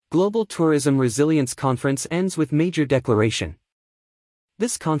Global Tourism Resilience Conference ends with major declaration.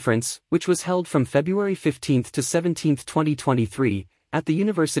 This conference, which was held from February 15 to 17, 2023, at the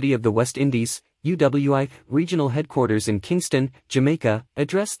University of the West Indies, UWI, regional headquarters in Kingston, Jamaica,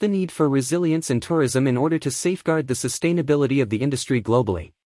 addressed the need for resilience in tourism in order to safeguard the sustainability of the industry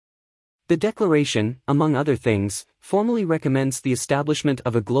globally. The declaration, among other things, formally recommends the establishment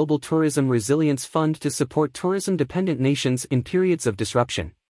of a Global Tourism Resilience Fund to support tourism-dependent nations in periods of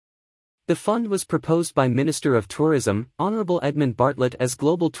disruption. The fund was proposed by Minister of Tourism, Honorable Edmund Bartlett, as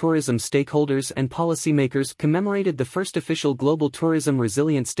global tourism stakeholders and policymakers commemorated the first official Global Tourism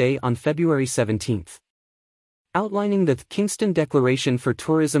Resilience Day on February 17. Outlining the Kingston Declaration for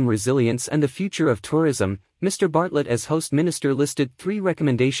Tourism Resilience and the Future of Tourism, Mr. Bartlett as host minister listed 3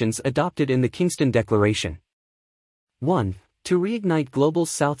 recommendations adopted in the Kingston Declaration. 1. To reignite global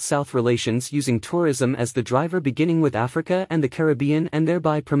South-South relations using tourism as the driver, beginning with Africa and the Caribbean, and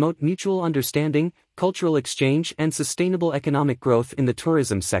thereby promote mutual understanding, cultural exchange and sustainable economic growth in the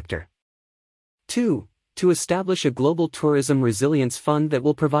tourism sector. 2. To establish a Global Tourism Resilience Fund that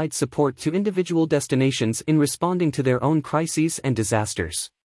will provide support to individual destinations in responding to their own crises and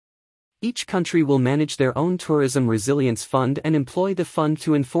disasters. Each country will manage their own Tourism Resilience Fund and employ the fund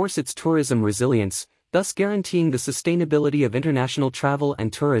to enforce its tourism resilience, thus guaranteeing the sustainability of international travel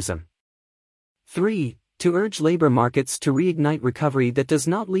and tourism. 3. To urge labor markets to reignite recovery that does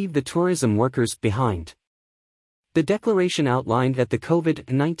not leave the tourism workers behind. The declaration outlined that the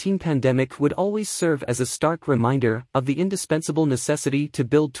COVID-19 pandemic would always serve as a stark reminder of the indispensable necessity to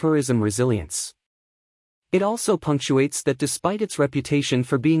build tourism resilience. It also punctuates that despite its reputation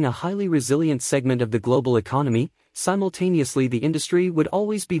for being a highly resilient segment of the global economy, simultaneously the industry would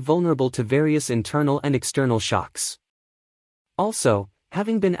always be vulnerable to various internal and external shocks. Also,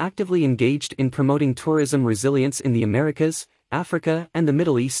 having been actively engaged in promoting tourism resilience in the Americas, Africa, and the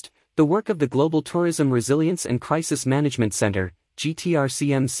Middle East, the work of the Global Tourism Resilience and Crisis Management Center,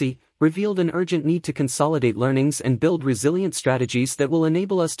 GTRCMC, revealed an urgent need to consolidate learnings and build resilient strategies that will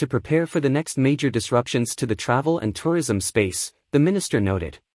enable us to prepare for the next major disruptions to the travel and tourism space, the minister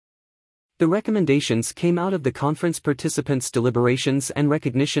noted. The recommendations came out of the conference participants' deliberations and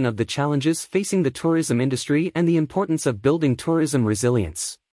recognition of the challenges facing the tourism industry and the importance of building tourism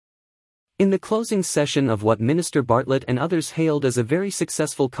resilience. In the closing session of what Minister Bartlett and others hailed as a very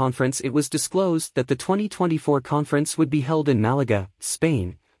successful conference, it was disclosed that the 2024 conference would be held in Malaga,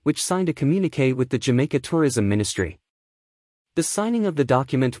 Spain, which signed a communiqué with the Jamaica Tourism Ministry. The signing of the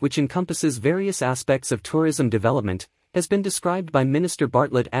document, which encompasses various aspects of tourism development, has been described by Minister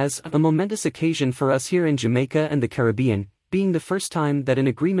Bartlett as a momentous occasion for us here in Jamaica and the Caribbean, being the first time that an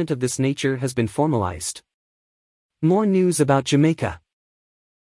agreement of this nature has been formalized. More news about Jamaica.